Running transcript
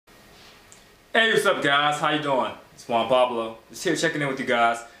Hey, what's up guys? How you doing? It's Juan Pablo. Just here checking in with you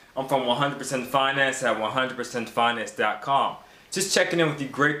guys. I'm from 100% Finance at 100%finance.com. Just checking in with you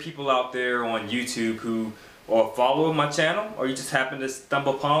great people out there on YouTube who or follow my channel, or you just happen to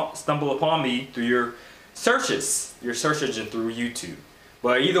stumble upon me through your searches, your search engine through YouTube.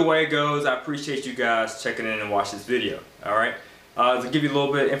 But either way it goes, I appreciate you guys checking in and watching this video. Alright? To give you a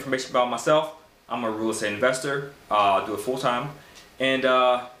little bit of information about myself, I'm a real estate investor. I do it full time. And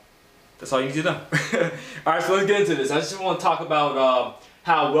that's all you need to know. Alright, so let's get into this. I just want to talk about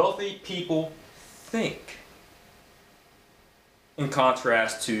how wealthy people think in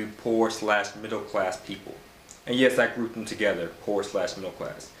contrast to poor/middle class people. And yes, I grouped them together, poor/middle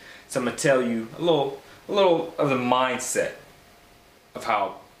class. So I'm going to tell you a little of the mindset of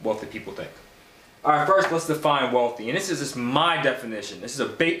how wealthy people think. Alright, first let's define wealthy. And this is just my definition. This is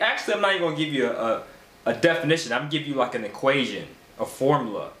actually, I'm not even going to give you a definition. I'm going to give you like an equation, a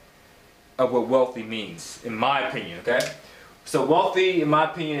formula of what wealthy means, in my opinion, okay? So wealthy, in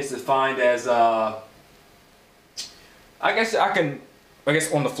my opinion, is defined as, I guess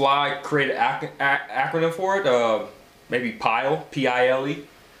on the fly create an acronym for it, maybe PILE, P-I-L-E.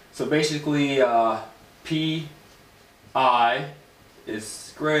 So basically, P-I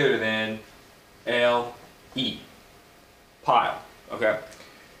is greater than L-E, pile, okay?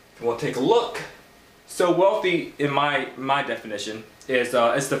 If you want to take a look, so wealthy, in my definition, is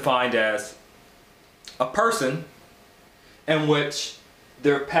it's defined as a person in which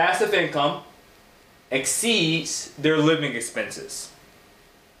their passive income exceeds their living expenses.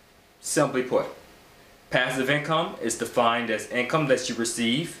 Simply put, passive income is defined as income that you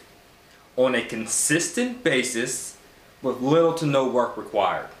receive on a consistent basis with little to no work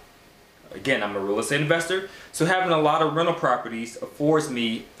required. Again, I'm a real estate investor, so having a lot of rental properties affords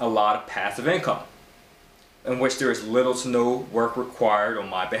me a lot of passive income in which there is little to no work required on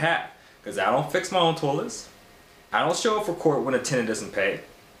my behalf. Because I don't fix my own toilets. I don't show up for court when a tenant doesn't pay.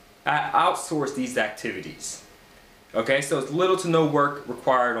 I outsource these activities. Okay, so it's little to no work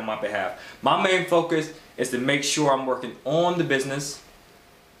required on my behalf. My main focus is to make sure I'm working on the business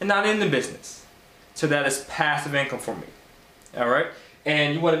and not in the business. So that is passive income for me. Alright?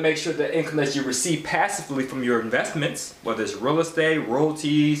 And you want to make sure the income that you receive passively from your investments, whether it's real estate,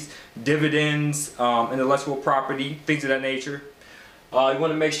 royalties, dividends, intellectual property, things of that nature, you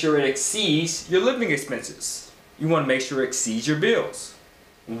want to make sure it exceeds your living expenses. You want to make sure it exceeds your bills.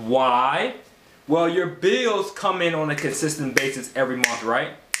 Why? Well, your bills come in on a consistent basis every month,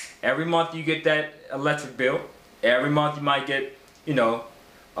 right? Every month you get that electric bill. Every month you might get, you know,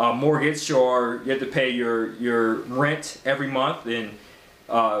 a mortgage, or you have to pay your rent every month, and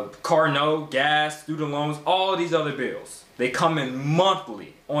car note, gas, student loans, all of these other bills. They come in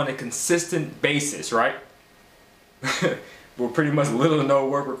monthly on a consistent basis, right? With pretty much little to no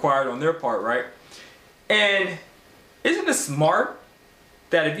work required on their part, right? And isn't it smart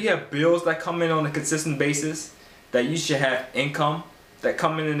that if you have bills that come in on a consistent basis, that you should have income that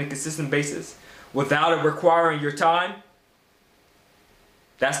come in on a consistent basis without it requiring your time?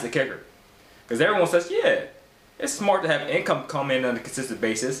 That's the kicker. Because everyone says, yeah, it's smart to have income come in on a consistent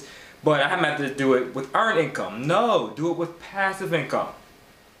basis, but I have to do it with earned income. No, do it with passive income.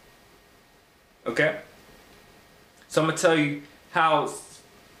 Okay? So I'm going to tell you how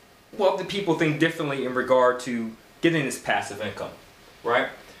wealthy people think differently in regard to getting this passive income. Right?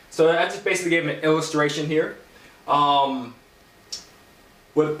 So I just basically gave an illustration here. What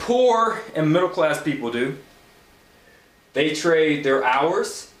poor and middle class people do, they trade their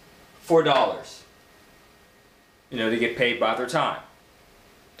hours for dollars. You know, they get paid by their time,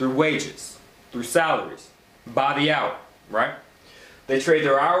 through wages, through salaries, by the hour, right? They trade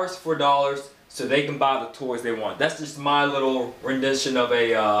their hours for dollars so they can buy the toys they want. That's just my little rendition of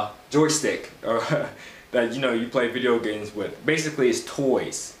a joystick that, you know, you play video games with. Basically, it's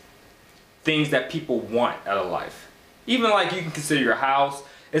toys, things that people want out of life. Even like you can consider your house,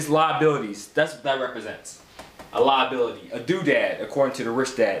 it's liabilities. That's what that represents. A liability, a doodad, according to the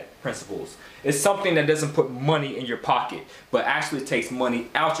rich dad principles. It's something that doesn't put money in your pocket, but actually takes money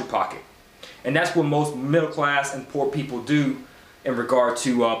out your pocket. And that's what most middle class and poor people do in regard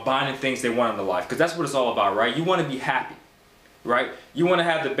to buying things they want in their life. Because that's what it's all about, right? You want to be happy, right? You want to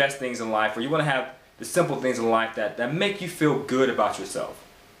have the best things in life, or you want to have the simple things in life that make you feel good about yourself.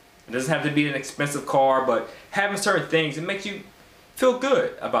 It doesn't have to be an expensive car, but having certain things, it makes you feel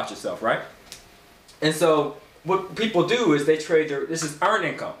good about yourself, right? And so what people do is they trade this is earned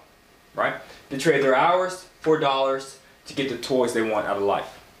income, right? They trade their hours for dollars to get the toys they want out of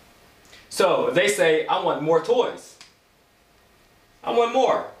life. So if they say, I want more toys, I want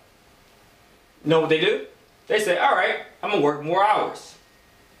more. You know what they do? They say, all right, I'm going to work more hours.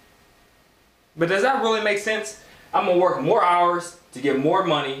 But does that really make sense? I'm gonna work more hours to get more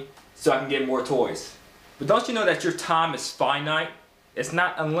money so I can get more toys. But don't you know that your time is finite? It's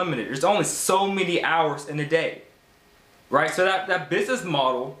not unlimited. There's only so many hours in a day, right? So that business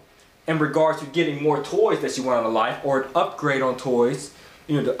model in regards to getting more toys that you want in life, or an upgrade on toys,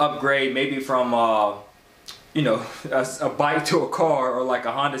 you know, to upgrade maybe from you know, a bike to a car, or like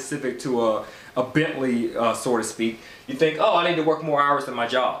a Honda Civic to a Bentley, so to speak. You think, oh, I need to work more hours than my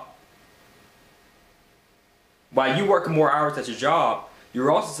job. While you work more hours at your job,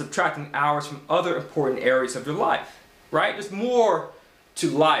 you're also subtracting hours from other important areas of your life, right? There's more to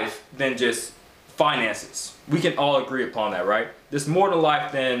life than just finances. We can all agree upon that, right? There's more to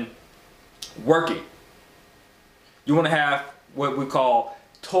life than working. You want to have what we call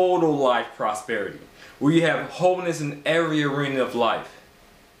total life prosperity, where you have wholeness in every arena of life.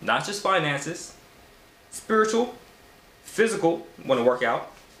 Not just finances, spiritual, physical, want to work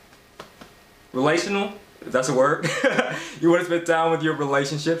out, relational, if that's a word. You want to spend time with your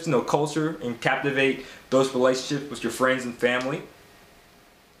relationships, you know, culture, and captivate those relationships with your friends and family.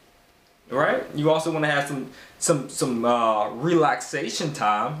 Right? You also want to have some relaxation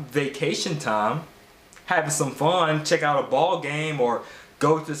time, vacation time, having some fun, check out a ball game, or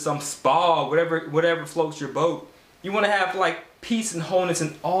go to some spa, whatever floats your boat. You want to have like peace and wholeness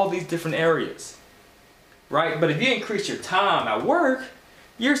in all these different areas, right? But if you increase your time at work,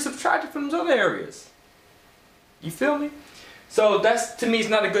 you're subtracted from those other areas. You feel me? So that's, to me, it's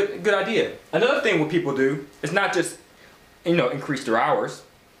not a good idea. Another thing what people do is not just, you know, increase their hours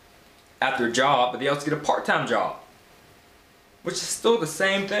at their job, but they also get a part-time job, which is still the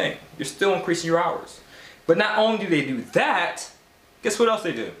same thing. You're still increasing your hours. But not only do they do that, guess what else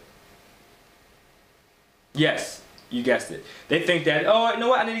they do? Yes, you guessed it. They think that, oh, you know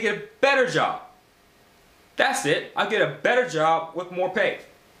what, I need to get a better job. That's it. I'll get a better job with more pay.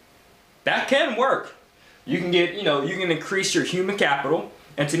 That can work. You can get, you know, you can increase your human capital.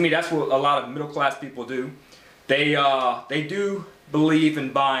 And to me, that's what a lot of middle-class people do. They do believe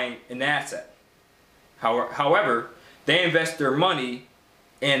in buying an asset. However, they invest their money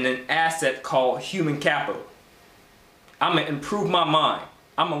in an asset called human capital. I'm going to improve my mind.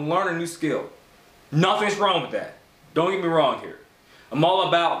 I'm going to learn a new skill. Nothing's wrong with that. Don't get me wrong here. I'm all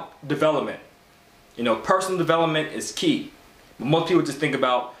about development. You know, personal development is key. But most people just think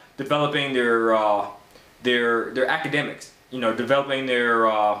about developing their academics. You know, developing their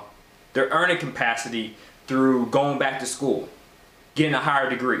earning capacity through going back to school, getting a higher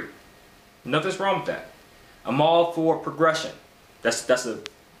degree. Nothing's wrong with that. I'm all for progression. That's a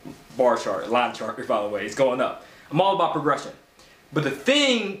bar chart, a line chart, by the way. It's going up. I'm all about progression. But the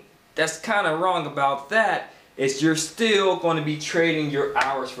thing that's kind of wrong about that is you're still going to be trading your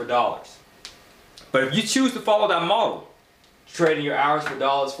hours for dollars. But if you choose to follow that model, trading your hours for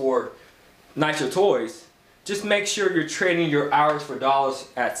dollars for nicer toys, just make sure you're trading your hours for dollars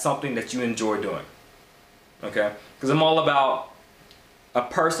at something that you enjoy doing. Okay? Because I'm all about a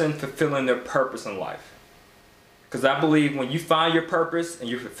person fulfilling their purpose in life. Because I believe when you find your purpose and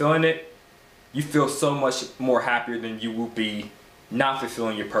you're fulfilling it, you feel so much more happier than you will be not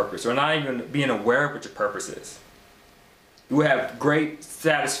fulfilling your purpose, or not even being aware of what your purpose is. You will have great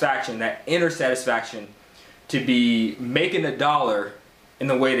satisfaction, that inner satisfaction, to be making a dollar in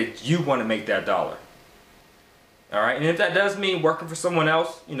the way that you want to make that dollar. Alright, and if that does mean working for someone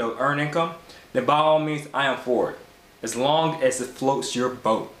else, you know, earn income, then by all means, I am for it. As long as it floats your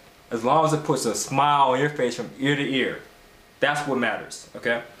boat. As long as it puts a smile on your face from ear to ear. That's what matters,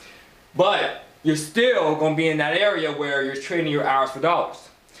 okay? But you're still going to be in that area where you're trading your hours for dollars.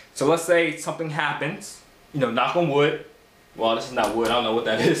 So let's say something happens, you know, knock on wood. Well, this is not wood, I don't know what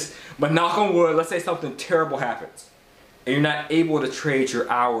that is. But knock on wood, let's say something terrible happens. And you're not able to trade your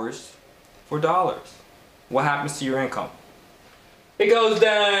hours for dollars. What happens to your income? It goes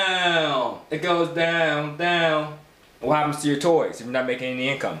down. It goes down, down. What happens to your toys if you're not making any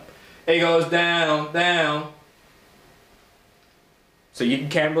income? It goes down, down. So you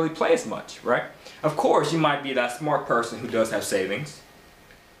can't really play as much, right? Of course, you might be that smart person who does have savings,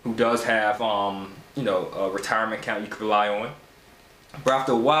 who does have, you know, a retirement account you can rely on. But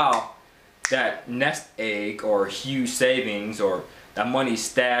after a while, that nest egg or huge savings or that money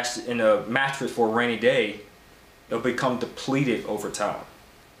stashed in a mattress for a rainy day, it'll become depleted over time,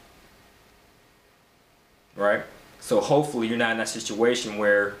 right? So hopefully you're not in that situation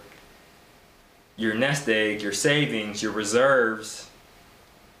where your nest egg, your savings, your reserves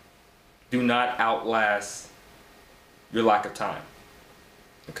do not outlast your lack of time.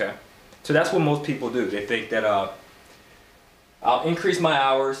 Okay? So that's what most people do. They think that I'll increase my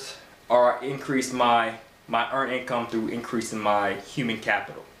hours or increase my earned income through increasing my human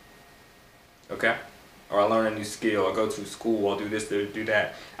capital. okay? Or I learn a new skill, I go to school, I'll do this, do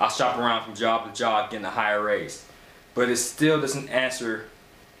that. I'll shop around from job to job, getting a higher raise. But it still doesn't answer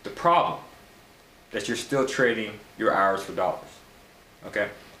the problem that you're still trading your hours for dollars, okay?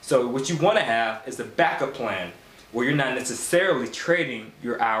 So what you want to have is a backup plan where you're not necessarily trading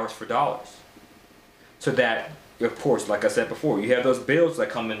your hours for dollars. So that, of course, like I said before, you have those bills that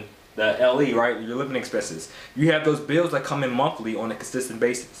come in, the LE, right, your living expenses. You have those bills that come in monthly on a consistent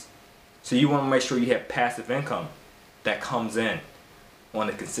basis. So you want to make sure you have passive income that comes in on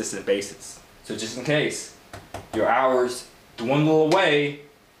a consistent basis. So just in case your hours dwindle away,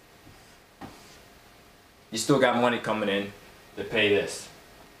 you still got money coming in to pay this.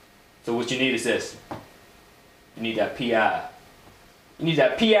 So what you need is this. You need that PI. You need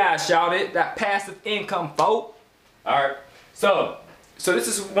that PI, shout it, that passive income, folk. Alright, so this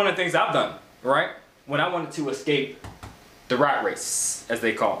is one of the things I've done, right? When I wanted to escape the rat race, as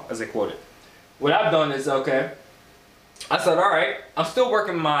they quote it. What I've done is, okay, I said, alright, I'm still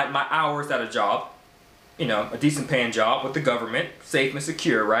working my hours at a job, you know, a decent paying job with the government, safe and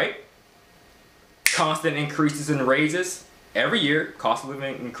secure, right? Constant increases in raises every year, cost of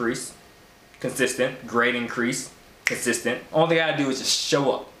living increase, consistent, grade increase, consistent. Only thing I gotta do is just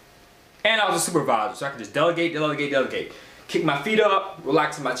show up. And I was a supervisor, so I could just delegate. Kick my feet up,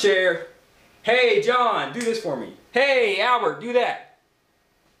 relax in my chair. Hey, John, do this for me. Hey, Albert, do that.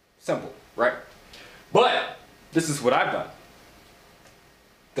 Simple, right? But this is what I've done.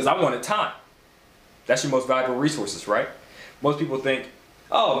 Because I wanted time. That's your most valuable resources, right? Most people think,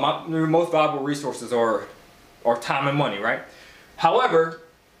 oh, your most valuable resources are time and money, right? However,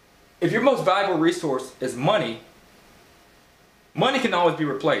 if your most valuable resource is money, money can always be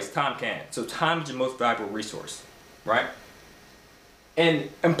replaced, time can't. So time is your most valuable resource, right? And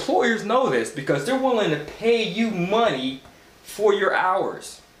employers know this because they're willing to pay you money for your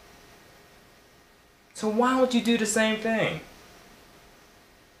hours. So why don't you do the same thing?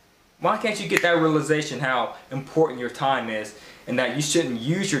 Why can't you get that realization how important your time is and that you shouldn't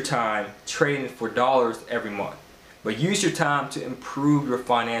use your time trading for dollars every month, but use your time to improve your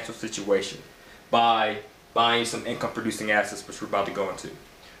financial situation by buying some income producing assets, which we're about to go into.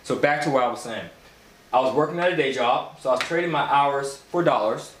 So back to what I was saying. I was working at a day job, so I was trading my hours for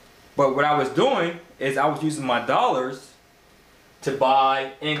dollars, but what I was doing is I was using my dollars to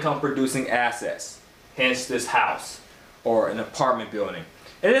buy income producing assets, hence this house or an apartment building.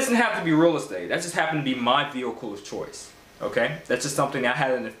 It doesn't have to be real estate, that just happened to be my vehicle of choice, okay? That's just something I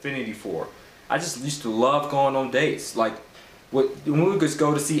had an affinity for. I just used to love going on dates, like when we would just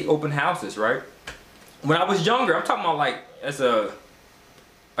go to see open houses, right? When I was younger, I'm talking about like as a,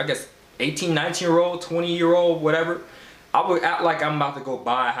 I guess, 18, 19-year-old, 20-year-old, whatever, I would act like I'm about to go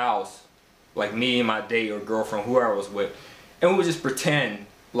buy a house, like me and my date or girlfriend, whoever I was with, and we would just pretend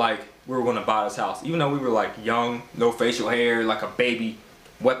like we were going to buy this house, even though we were like young, no facial hair, like a baby,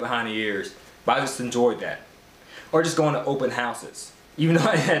 wet behind the ears. But I just enjoyed that. Or just going to open houses, even though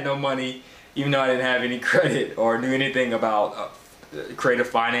I had no money, even though I didn't have any credit or knew anything about creative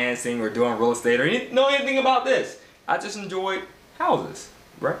financing or doing real estate or know anything about this. I just enjoyed houses,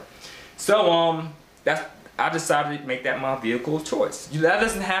 right? So I decided to make that my vehicle of choice. That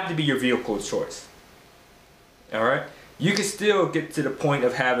doesn't have to be your vehicle of choice. All right? You can still get to the point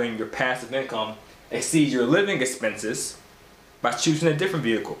of having your passive income exceed your living expenses by choosing a different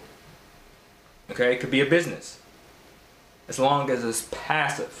vehicle. Okay? It could be a business. As long as it's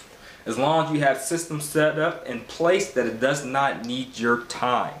passive. As long as you have systems set up in place that it does not need your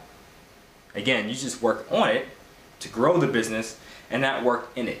time. Again, you just work on it to grow the business and not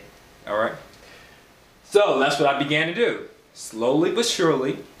work in it. Alright? So that's what I began to do. Slowly but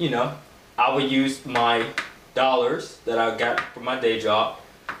surely, you know, I would use my dollars that I got from my day job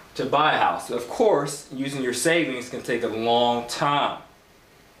to buy a house. Of course, using your savings can take a long time.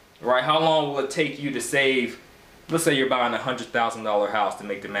 Right? How long will it take you to save? Let's say you're buying a $100,000 house, to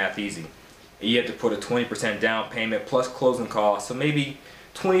make the math easy. You have to put a 20% down payment plus closing costs. So maybe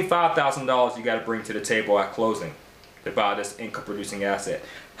 $25,000 you got to bring to the table at closing to buy this income producing asset.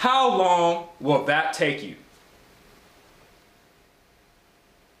 How long will that take you?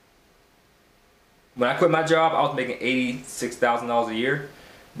 When I quit my job, I was making $86,000 a year,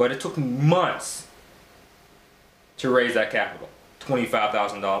 but it took me months to raise that capital.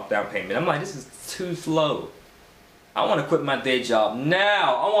 $25,000 down payment. I'm like, this is too slow. I want to quit my day job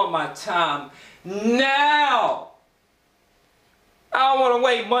now. I want my time now. I don't want to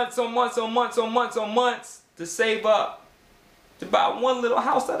wait months on months on months on months on months to save up to buy one little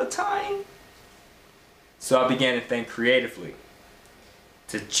house at a time. So I began to think creatively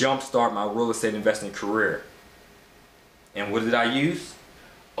to jumpstart my real estate investing career. And what did I use?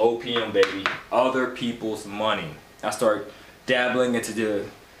 OPM, baby. Other people's money. I started dabbling into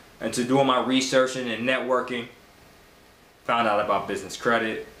doing my researching and networking. Found out about business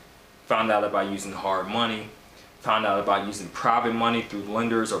credit. Found out about using hard money. Found out about using private money through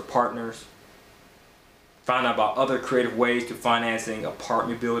lenders or partners. Found out about other creative ways to financing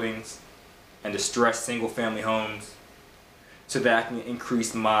apartment buildings and distressed single-family homes so that I can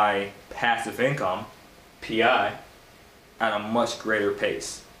increase my passive income, PI, at a much greater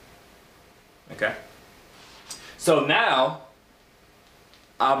pace. Okay? So now,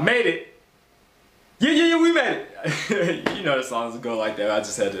 I made it. Yeah, we made it. You know the songs go like that. I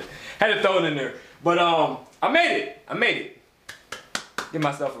just had to throw it in there. But I made it. Give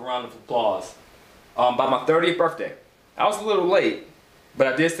myself a round of applause. By my 30th birthday. I was a little late, but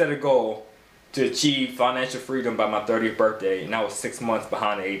I did set a goal to achieve financial freedom by my 30th birthday, and I was 6 months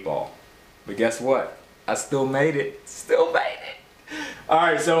behind the 8 ball. But guess what? I still made it.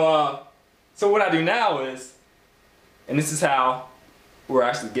 Alright, so what I do now is, and this is how we're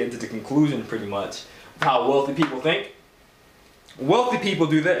actually getting to the conclusion pretty much of how wealthy people think. Wealthy people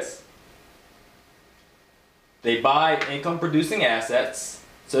do this. They buy income producing assets.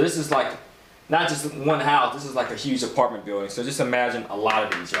 So this is like not just one house, this is like a huge apartment building. So just imagine a lot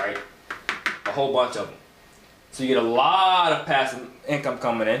of these, right? A whole bunch of them. So you get a lot of passive income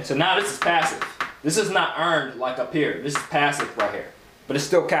coming in. So now this is passive. This is not earned like up here. This is passive right here. But it's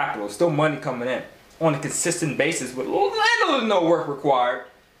still capital, it's still money coming in on a consistent basis with little no work required.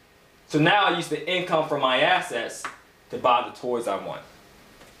 So now I use the income from my assets to buy the toys I want.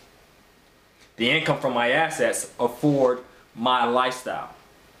 The income from my assets afford my lifestyle.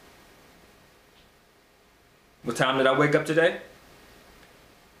 What time did I wake up today?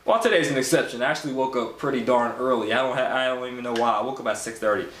 Well, today's an exception. I actually woke up pretty darn early. I don't even know why. I woke up at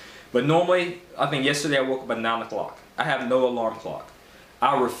 6:30. But normally, I think yesterday I woke up at 9 o'clock. I have no alarm clock.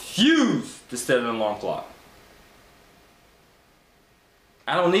 I refuse to set an alarm clock.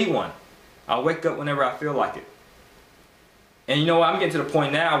 I don't need one. I wake up whenever I feel like it. And you know what? I'm getting to the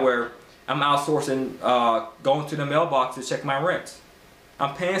point now where I'm outsourcing, going to the mailbox to check my rents.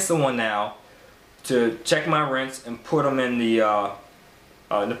 I'm paying someone now to check my rents and put them in the,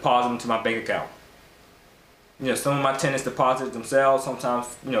 deposit them to my bank account. You know, some of my tenants deposit themselves. Sometimes,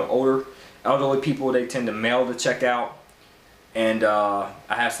 you know, elderly people, they tend to mail the check out. And I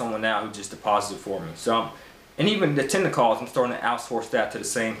have someone now who just deposits it for me. So, and even the tenant calls, I'm starting to outsource that to the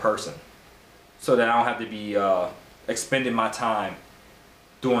same person, so that I don't have to be expending my time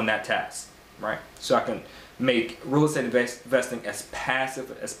doing that task, right? So I can make real estate investing as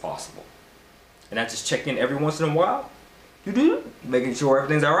passive as possible. And I just check in every once in a while. Making sure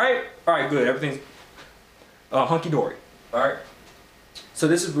everything's all right. All right, good. Everything's hunky-dory. All right. So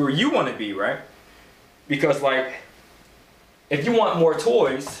this is where you want to be, right? Because like, if you want more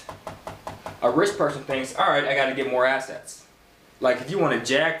toys, a rich person thinks, all right, I got to get more assets. Like if you want a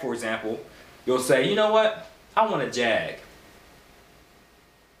Jag, for example, you'll say, you know what? I want a Jag.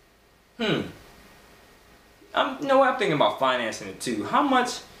 You know what? I'm thinking about financing it too. How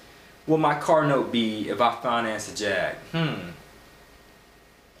much will my car note be if I finance a Jag?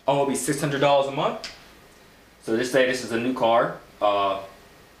 Oh, it'll be $600 a month. So just say this is a new car.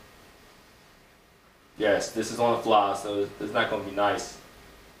 Yes, this is on the fly, so it's not going to be nice.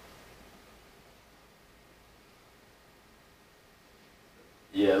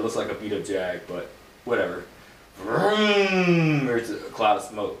 Yeah, it looks like a beat up Jag, but whatever. Vroom, there's a cloud of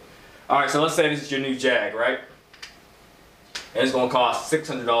smoke. Alright, so let's say this is your new Jag, right? And it's going to cost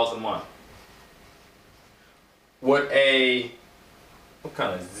 $600 a month. What kind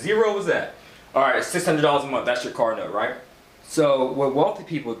of zero is that? Alright, $600 a month, that's your car note, right? So what wealthy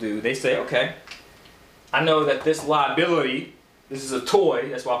people do, they say, okay, I know that this liability, this is a toy,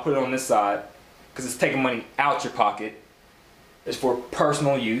 that's why I put it on this side, because it's taking money out your pocket. It's for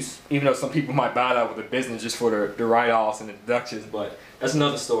personal use, even though some people might buy that with a business just for the write-offs and the deductions, but that's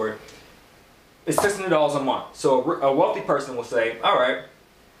another story. It's $600 a month. So a wealthy person will say, all right,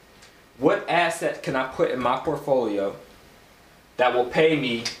 what asset can I put in my portfolio that will pay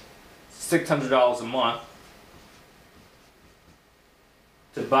me $600 a month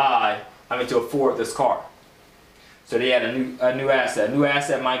to afford this car? So they had a new asset. A new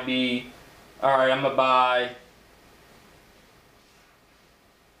asset might be, all right, I'm gonna buy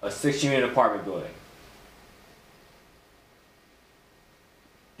a 6-unit apartment building.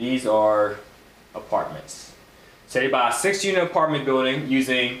 These are apartments. So they buy a 6-unit apartment building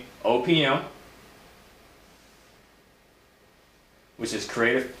using OPM, which is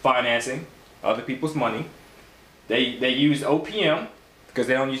creative financing, other people's money. They use OPM because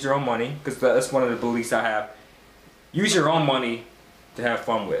they don't use their own money, because that's one of the beliefs I have. Use your own money to have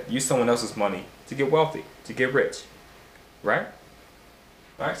fun with. Use someone else's money to get wealthy, to get rich, right?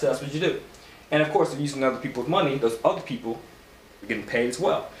 Alright, so that's what you do. And of course, if you're using other people's money, those other people are getting paid as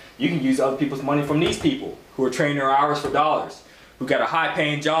well. You can use other people's money from these people who are trading their hours for dollars, who got a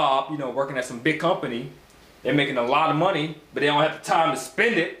high-paying job, you know, working at some big company. They're making a lot of money, but they don't have the time to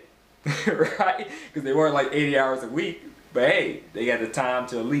spend it, right? Because they work like 80 hours a week. But hey, they got the time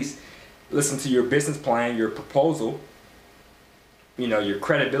to at least listen to your business plan, your proposal, you know, your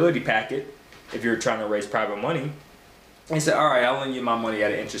credibility packet, if you're trying to raise private money. And say, all right, I'll lend you my money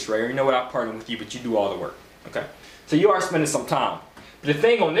at an interest rate, or you know what, I'll partner with you, but you do all the work, okay? So you are spending some time. But the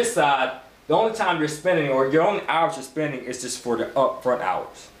thing on this side, the only time you're spending, or your only hours you're spending, is just for the upfront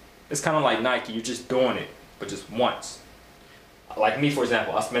hours. It's kind of like Nike, you're just doing it, but just once. Like me, for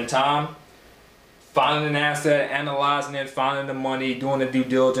example, I spend time finding an asset, analyzing it, finding the money, doing the due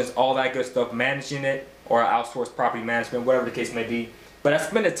diligence, all that good stuff, managing it, or outsource property management, whatever the case may be. But I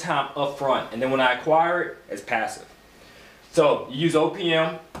spend the time up front, and then when I acquire it, it's passive. So you use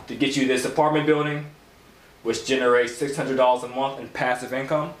OPM to get you this apartment building, which generates $600 a month in passive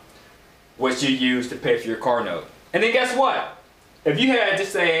income, which you use to pay for your car note. And then guess what? If you had,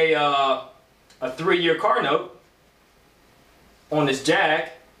 just say, a 3-year car note on this Jag,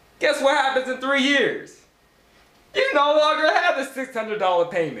 guess what happens in 3 years? You no longer have the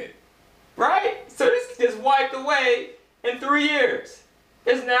 $600 payment, right? So this gets wiped away in 3 years.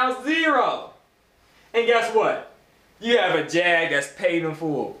 It's now 0. And guess what? You have a Jag that's paid in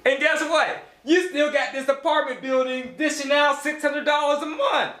full. And guess what? You still got this apartment building dishing out $600 a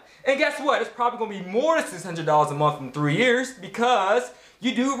month. And guess what? It's probably going to be more than $600 a month in 3 years because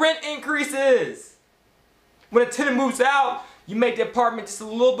you do rent increases. When a tenant moves out, you make the apartment just a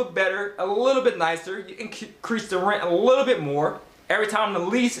little bit better, a little bit nicer. You increase the rent a little bit more. Every time the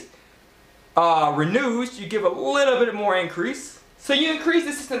lease renews, you give a little bit more increase. So you increase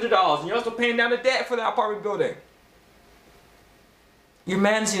the $600 and you're also paying down the debt for the apartment building. You're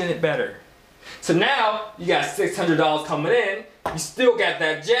managing it better. So now you got $600 coming in, you still got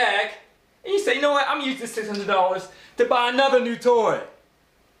that Jag, and you say, you know what, I'm gonna use this $600 to buy another new toy.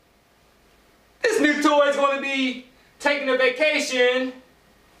 This new toy is gonna be taking a vacation.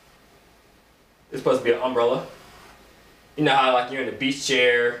 It's supposed to be an umbrella. You know how like you're in a beach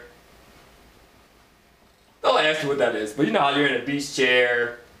chair. Don't ask you what that is, but you know how you're in a beach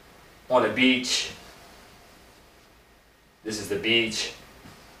chair on the beach. This is the beach.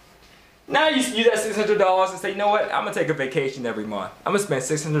 Now you use that $600 and say, you know what, I'm gonna take a vacation every month. I'm gonna spend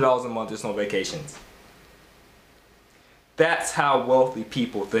 $600 a month just on vacations. That's how wealthy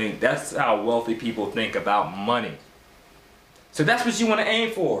people think. That's how wealthy people think about money. So that's what you want to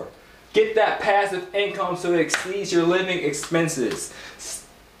aim for. Get that passive income so it exceeds your living expenses.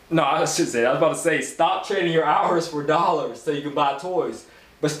 No, I should say, I was about to say, stop trading your hours for dollars so you can buy toys.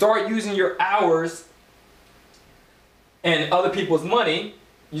 But start using your hours and other people's money,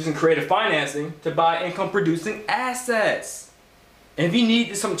 using creative financing, to buy income producing assets. And if you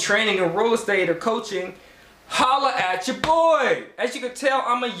need some training in real estate or coaching, holla at your boy. As you can tell,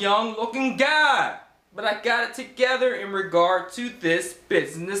 I'm a young looking guy, but I got it together in regard to this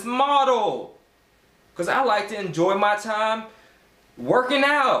business model. Because I like to enjoy my time working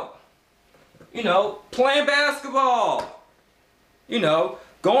out, you know, playing basketball, you know,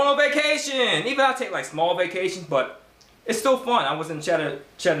 going on vacation. Even I take like small vacations, but it's still fun. I was in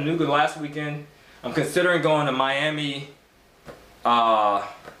Chattanooga last weekend. I'm considering going to Miami the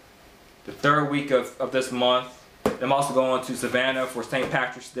 3rd week of this month. I'm also going to Savannah for St.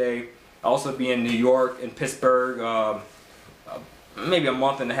 Patrick's Day. I'll also be in New York and Pittsburgh maybe a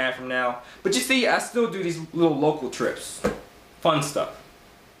month and a half from now. But you see, I still do these little local trips. Fun stuff.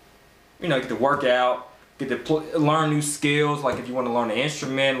 You know, get to work out, get to learn new skills, like if you want to learn an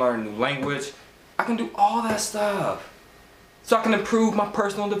instrument, learn a new language. I can do all that stuff. So I can improve my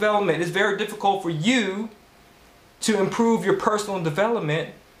personal development. It's very difficult for you to improve your personal development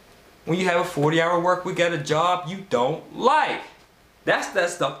when you have a 40-hour work week at a job you don't like. That's that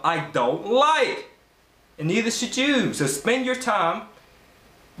stuff I don't like. And neither should you. So spend your time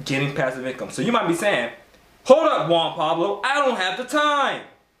getting passive income. So you might be saying, hold up, Juan Pablo, I don't have the time.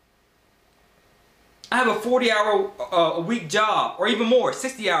 I have a 40-hour a week job, or even more,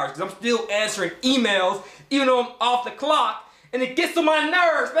 60 hours, because I'm still answering emails even though I'm off the clock. And it gets on my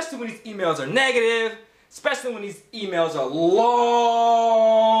nerves, especially when these emails are negative, especially when these emails are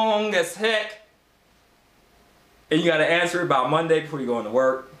long as heck. And you gotta answer it by Monday before you go into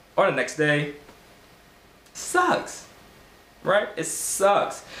work, or the next day. Sucks, right? It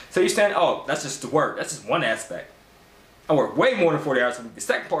sucks. So you're saying, oh, that's just the work. That's just one aspect. I work way more than 40 hours a week. The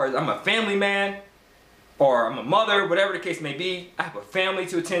second part is I'm a family man. or I'm a mother, whatever the case may be. I have a family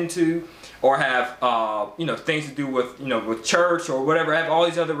to attend to, or have things to do with with church or whatever. I have all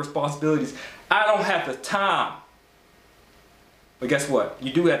these other responsibilities. I don't have the time. But guess what?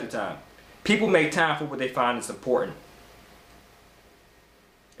 You do have the time. People make time for what they find is important.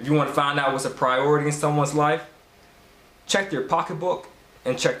 If you want to find out what's a priority in someone's life, check their pocketbook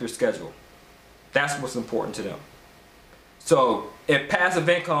and check their schedule. That's what's important to them. So if passive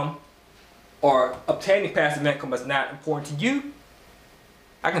income or obtaining passive income is not important to you,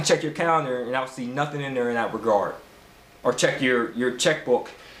 I can check your calendar and I'll see nothing in there in that regard. Or check your checkbook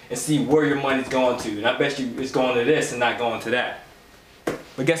and see where your money's going to. And I bet you it's going to this and not going to that.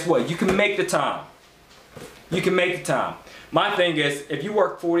 But guess what? You can make the time. You can make the time. My thing is, if you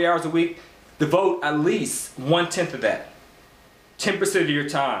work 40 hours a week, devote at least 1/10 of that, 10% of your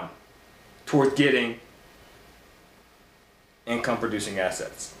time, towards getting income producing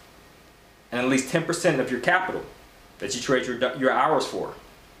assets. And at least 10% of your capital that you trade your hours for.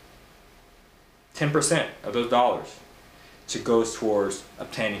 10% of those dollars should go towards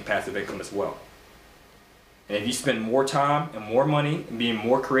obtaining passive income as well. And if you spend more time and more money and being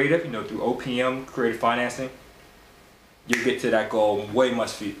more creative, through OPM, creative financing, you'll get to that goal way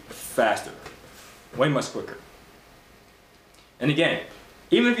much faster, way much quicker. And again,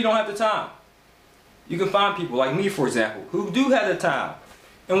 even if you don't have the time, you can find people like me, for example, who do have the time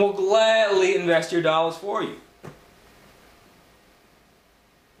and will gladly invest your dollars for you.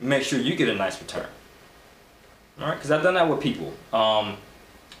 Make sure you get a nice return. All right, because I've done that with people,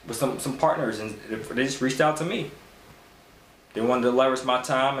 with some partners, and they just reached out to me. They wanted to leverage my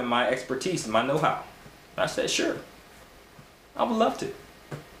time and my expertise and my know-how. I said, sure, I would love to.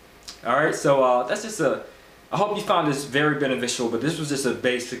 All right, so that's just I hope you found this very beneficial, but this was just a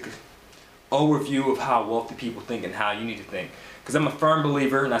basic overview of how wealthy people think and how you need to think. Because I'm a firm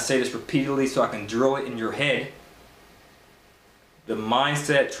believer, and I say this repeatedly so I can drill it in your head, the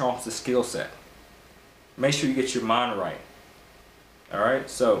mindset trumps the skill set. Make sure you get your mind right. Alright,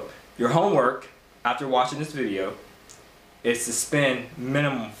 so your homework after watching this video is to spend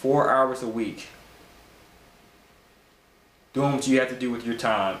minimum 4 hours a week doing what you have to do with your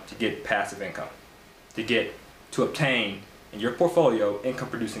time to get passive income, to obtain in your portfolio income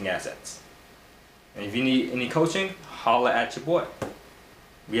producing assets. And if you need any coaching, holla at your boy.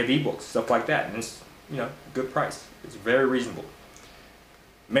 We have ebooks, stuff like that, and it's a good price. It's very reasonable.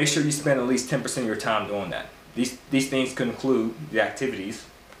 Make sure you spend at least 10% of your time doing that. These things could include the activities,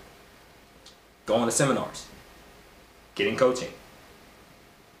 going to seminars, getting coaching,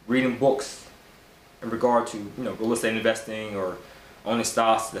 reading books in regard to real estate investing or owning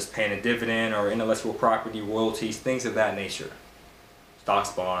stocks that's paying a dividend or intellectual property, royalties, things of that nature.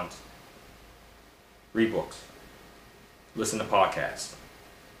 Stocks, bonds. Read books. Listen to podcasts.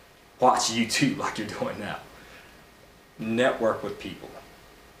 Watch YouTube like you're doing now. Network with people.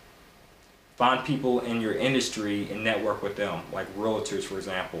 Find people in your industry and network with them, like realtors, for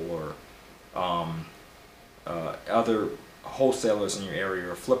example, or other wholesalers in your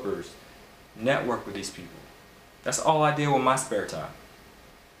area or flippers. Network with these people. That's all I did with my spare time.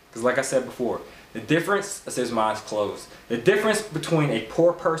 Because like I said before, the difference, it says my eyes closed, the difference between a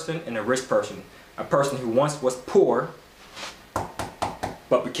poor person and a rich person, a person who once was poor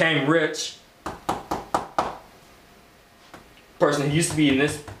but became rich, person who used to be in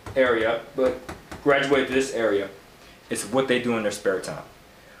this area but graduated to this area, it's what they do in their spare time.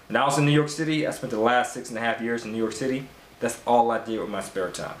 When I was in New York City, I spent the last 6.5 years in New York City. That's all I did with my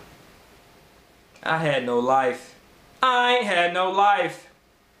spare time. I had no life. I ain't had no life.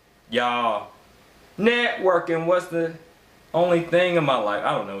 Y'all, networking was the only thing in my life.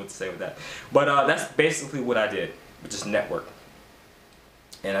 I don't know what to say with that. But that's basically what I did, just network.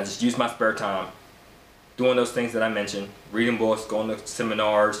 And I just used my spare time doing those things that I mentioned, reading books, going to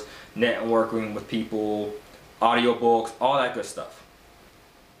seminars, networking with people, audiobooks, all that good stuff.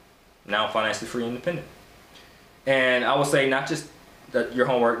 Now I'm financially free and independent. And I will say not just that your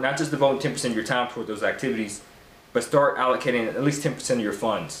homework, not just devoting 10% of your time toward those activities, but start allocating at least 10% of your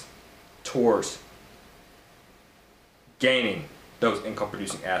funds towards gaining those income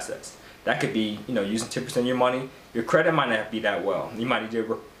producing assets. That could be, using 10% of your money. Your credit might not be that well. You might need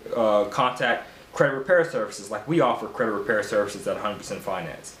to contact credit repair services, like we offer credit repair services at 100%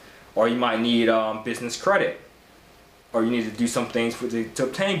 finance. Or you might need business credit. Or you need to do some things to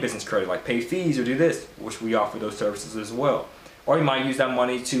obtain business credit, like pay fees or do this, which we offer those services as well. Or you might use that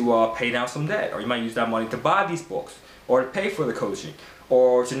money to pay down some debt. Or you might use that money to buy these books. Or to pay for the coaching.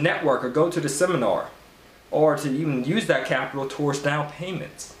 Or to network or go to the seminar. Or to even use that capital towards down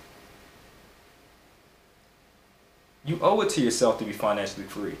payments. You owe it to yourself to be financially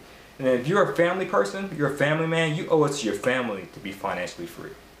free. And if you're a family person, you're a family man, you owe it to your family to be financially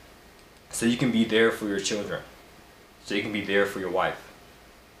free. So you can be there for your children. So you can be there for your wife.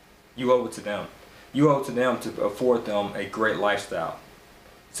 You owe it to them. You owe it to them to afford them a great lifestyle.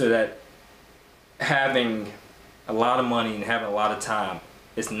 So that having a lot of money and having a lot of time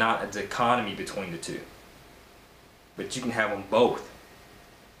is not a dichotomy between the two. But you can have them both.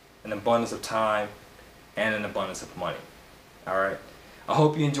 An abundance of time and an abundance of money. Alright? I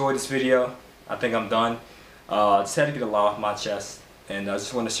hope you enjoyed this video. I think I'm done. Just had to get a lot off my chest, and I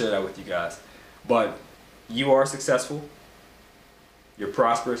just want to share that with you guys. But you are successful. You're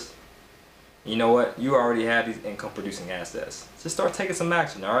prosperous. You know what? You already have these income producing assets. Just start taking some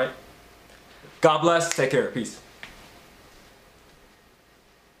action, alright? God bless. Take care. Peace.